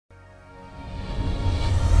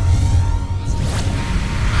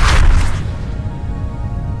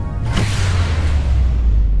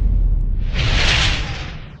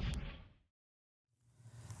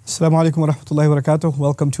Assalamu alaikum wa rahmatullahi wa barakatuh.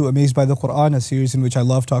 Welcome to Amazed by the Quran, a series in which I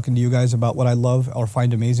love talking to you guys about what I love or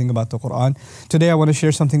find amazing about the Quran. Today I want to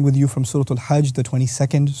share something with you from Surah Al-Hajj, the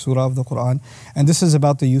 22nd surah of the Quran. And this is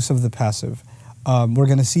about the use of the passive. We're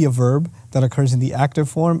going to see a verb that occurs in the active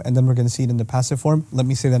form, and then we're going to see it in the passive form. Let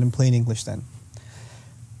me say that in plain English then.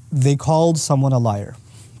 They called someone a liar.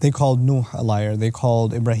 They called Nuh a liar. They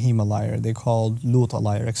called Ibrahim a liar. They called Lut a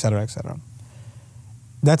liar, etc., etc.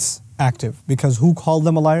 That's active, because who called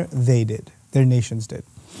them a liar? They did. Their nations did.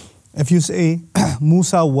 If you say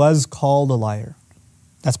Musa was called a liar,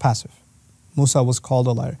 that's passive. Musa was called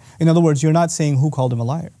a liar. In other words, you're not saying who called him a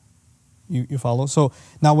liar. You follow? So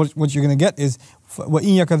now what you're going to get is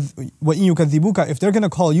وَإِن يُكَذِّبُوكَ, if they're going to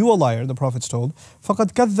call you a liar, the Prophet's told,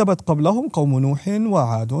 فَقَدْ كَذَّبَتْ قَبْلَهُمْ قَوْمُ نُوحٍ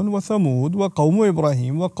وَعَادٌ وَثَمُودٌ وَقَوْمُ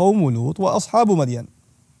إِبْرَاهِيمَ وَقَوْمُ لُوطٍ وَأَصْحَابُ مَدْيَنَ.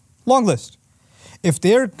 Long list. If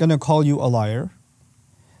they're going to call you a liar,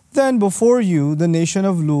 then before you, the nation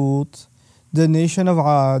of Lut, the nation of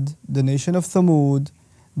Ad, the nation of Thamud,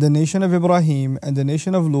 the nation of Ibrahim, and the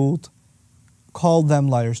nation of Lut called them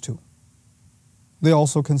liars too. They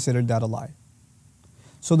also considered that a lie.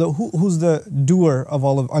 So who's the doer of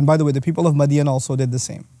all of, and by the way, the people of Madian also did the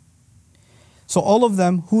same. So all of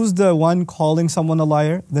them, who's the one calling someone a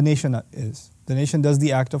liar? The nation is. The nation does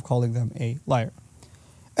the act of calling them a liar.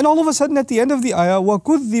 And all of a sudden at the end of the ayah,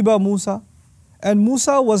 وَكُذِّبَ مُوسَى, and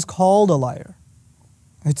Musa was called a liar.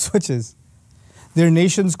 It switches. Their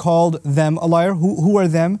nations called them a liar. Who are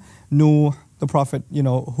them? Nuh, the prophet,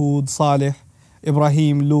 Hud, Salih,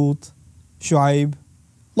 Ibrahim, Lut, Shu'aib.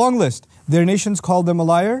 Long list. Their nations called them a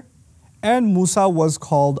liar, and Musa was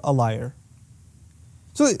called a liar.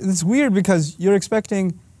 So it's weird because you're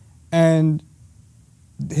expecting, and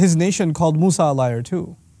his nation called Musa a liar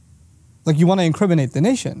too. Like you want to incriminate the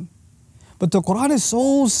nation. But the Quran is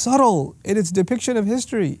so subtle in its depiction of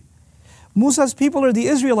history. Musa's people are the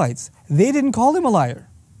Israelites. They didn't call him a liar.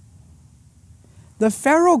 The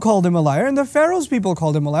Pharaoh called him a liar, and the Pharaoh's people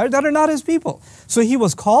called him a liar that are not his people. So he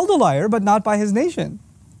was called a liar, but not by his nation.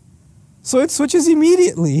 So it switches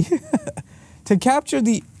immediately to capture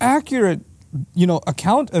the accurate,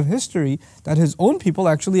 account of history that his own people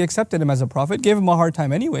actually accepted him as a prophet, gave him a hard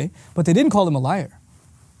time anyway, but they didn't call him a liar.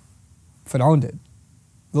 Pharaoh did.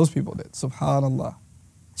 Those people did. Subhanallah.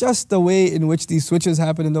 Just the way in which these switches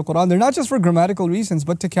happen in the Quran, they're not just for grammatical reasons,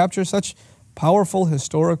 but to capture such powerful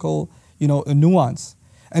historical, nuance.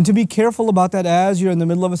 And to be careful about that as you're in the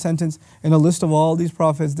middle of a sentence in a list of all these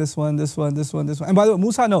prophets, this one, this one, this one, this one. And by the way,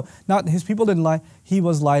 Musa, no, not his people didn't lie. He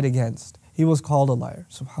was lied against. He was called a liar.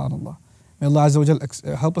 Subhanallah. May Allah Azza wa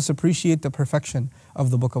Jal help us appreciate the perfection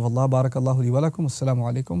of the Book of Allah. Barakallahu li wa lakum. Assalamu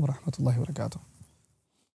alaikum wa rahmatullahi wa barakatuh.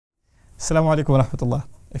 Assalamu alaikum wa rahmatullah.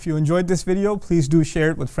 If you enjoyed this video, please do share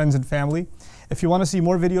it with friends and family. If you want to see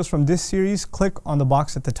more videos from this series, click on the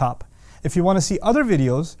box at the top. If you want to see other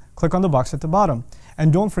videos, click on the box at the bottom.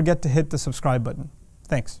 And don't forget to hit the subscribe button.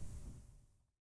 Thanks.